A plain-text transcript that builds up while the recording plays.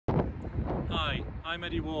I'm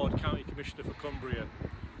Eddie Ward, County Commissioner for Cumbria.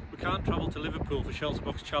 We can't travel to Liverpool for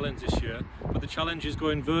ShelterBox Challenge this year, but the challenge is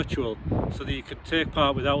going virtual so that you can take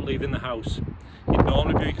part without leaving the house. You'd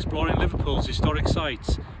normally be exploring Liverpool's historic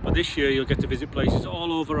sites, but this year you'll get to visit places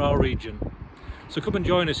all over our region. So come and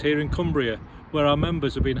join us here in Cumbria, where our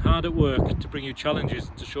members have been hard at work to bring you challenges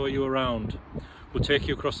and to show you around. We'll take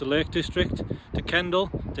you across the Lake District, to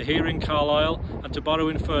Kendal, to here in Carlisle, and to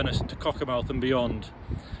Barrow-in-Furness and to Cockermouth and beyond,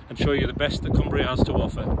 and show you the best that Cumbria has to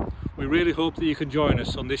offer. We really hope that you can join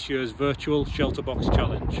us on this year's virtual ShelterBox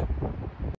Challenge.